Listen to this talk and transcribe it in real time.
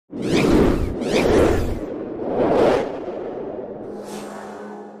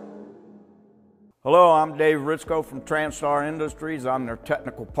Hello, I'm Dave Hritsko from Transtar Industries. I'm their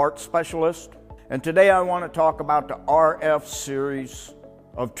technical parts specialist. And today I want to talk about the RF series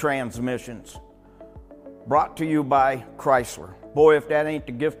of transmissions brought to you by Chrysler. Boy, if that ain't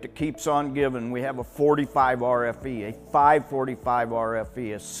the gift that keeps on giving. We have a 45 RFE, a 545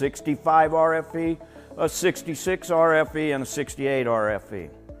 RFE, a 65 RFE, a 66 RFE, and a 68 RFE.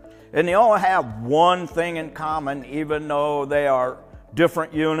 And they all have one thing in common, even though they are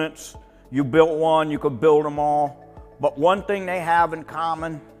different units. You built one, you could build them all. But one thing they have in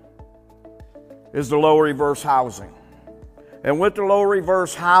common is the low reverse housing. And with the low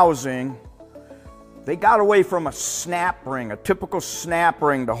reverse housing, they got away from a snap ring, a typical snap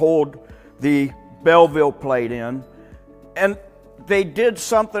ring to hold the Belleville plate in. And they did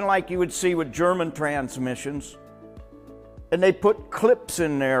something like you would see with German transmissions. And they put clips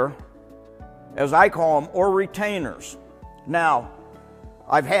in there, as I call them, or retainers. Now,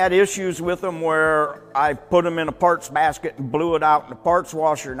 I've had issues with them where I've put them in a parts basket and blew it out in the parts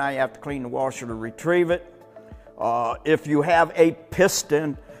washer. Now you have to clean the washer to retrieve it. If you have a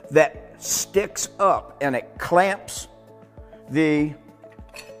piston that sticks up and it clamps the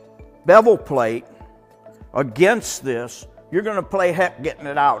bevel plate against this, you're going to play heck getting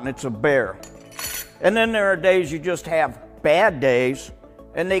it out, and it's a bear. And then there are days you just have bad days,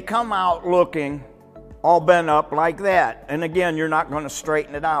 and they come out looking all bent up like that. And again, you're not going to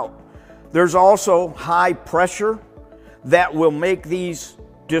straighten it out. There's also high pressure that will make these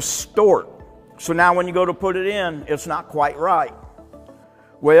distort. So now when you go to put it in, it's not quite right.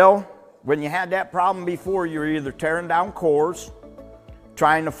 Well, when you had that problem before, you were either tearing down cores,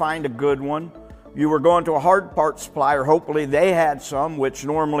 trying to find a good one. You were going to a hard part supplier. Hopefully they had some, which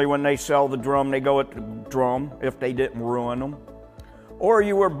normally when they sell the drum, they go at the drum if they didn't ruin them. Or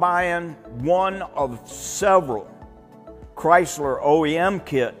you were buying one of several Chrysler OEM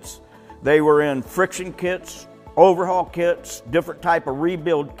kits. They were in friction kits, overhaul kits, different type of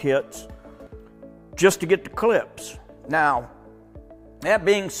rebuild kits, just to get the clips. Now, that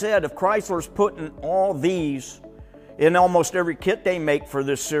being said, if Chrysler's putting all these in almost every kit they make for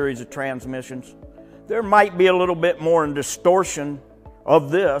this series of transmissions, there might be a little bit more in distortion of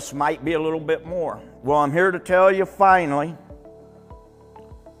this, might be a little bit more. Well, I'm here to tell you finally,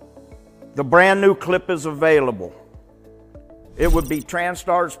 the brand new clip is available. It would be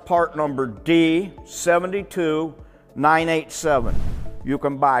Transtar's part number D72987. You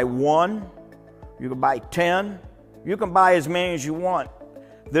can buy one, you can buy 10, you can buy as many as you want.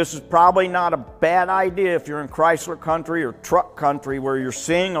 This is probably not a bad idea if you're in Chrysler country or truck country where you're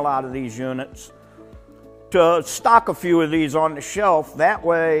seeing a lot of these units, to stock a few of these on the shelf. That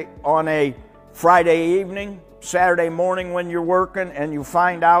way, on a Friday evening, Saturday morning when you're working and you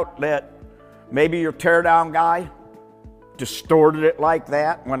find out that maybe your teardown guy distorted it like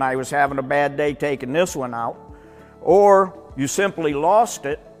that when I was having a bad day taking this one out, or you simply lost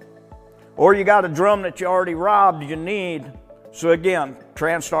it, or you got a drum that you already robbed you need. So again,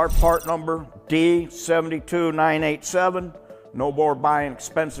 Transtar part number D72987. No more buying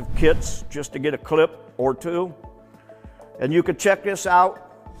expensive kits just to get a clip or two. And you can check this out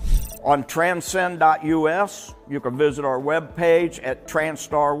on transcend.us. You can visit our webpage at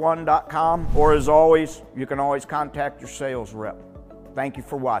transtar1.com, or as always, you can always contact your sales rep. Thank you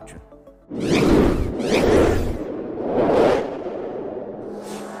for watching.